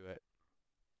get to it,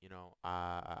 you know,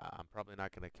 I'm probably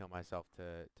not going to kill myself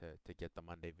to get the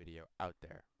Monday video out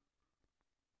there.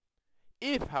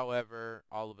 If, however,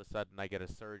 all of a sudden I get a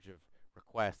surge of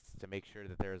requests to make sure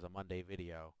that there is a Monday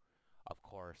video, of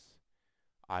course,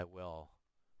 I will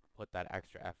put that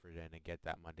extra effort in and get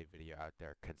that Monday video out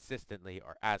there consistently,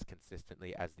 or as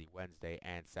consistently as the Wednesday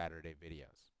and Saturday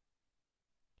videos.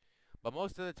 But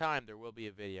most of the time, there will be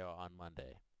a video on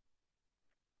Monday.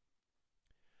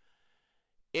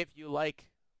 If you like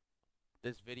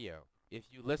this video, if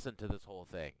you listen to this whole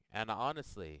thing, and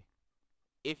honestly,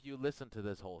 if you listen to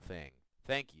this whole thing,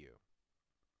 thank you.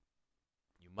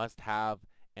 You must have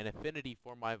an affinity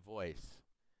for my voice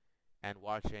and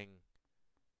watching,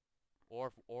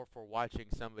 or for watching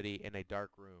somebody in a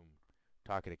dark room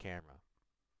talking to camera.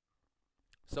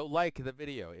 So like the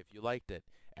video if you liked it,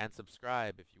 and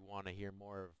subscribe if you want to hear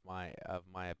more of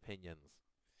my opinions.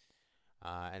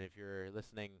 And if you're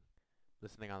listening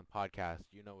on the podcast,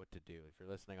 you know what to do. If you're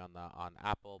listening on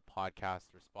Apple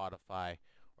Podcasts or Spotify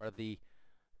or the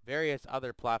various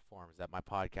other platforms that my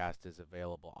podcast is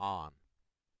available on,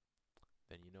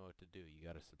 then you know what to do. You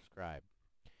got to subscribe.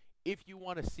 If you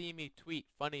want to see me tweet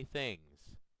funny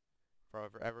things for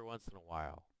every once in a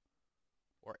while,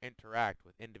 or interact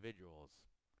with individuals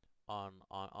on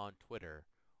Twitter,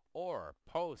 or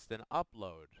post and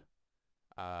upload,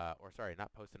 or sorry,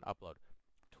 not post and upload,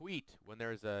 tweet when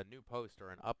there's a new post or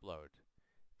an upload,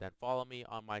 then follow me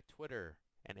on my Twitter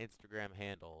and Instagram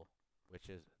handle, which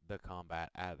is The Combat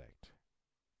Addict.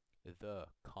 The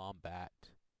Combat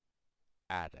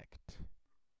Addict.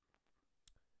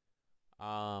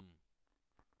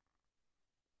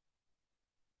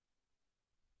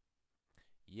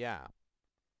 Yeah.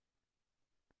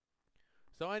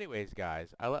 So anyways,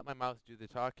 guys, I let my mouth do the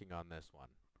talking on this one.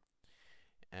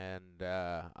 And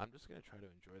I'm just going to try to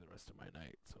enjoy the rest of my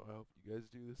night. So I hope you guys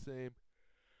do the same.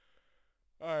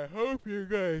 I hope you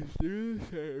guys do the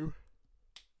same.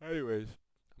 Anyways,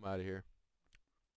 I'm out of here.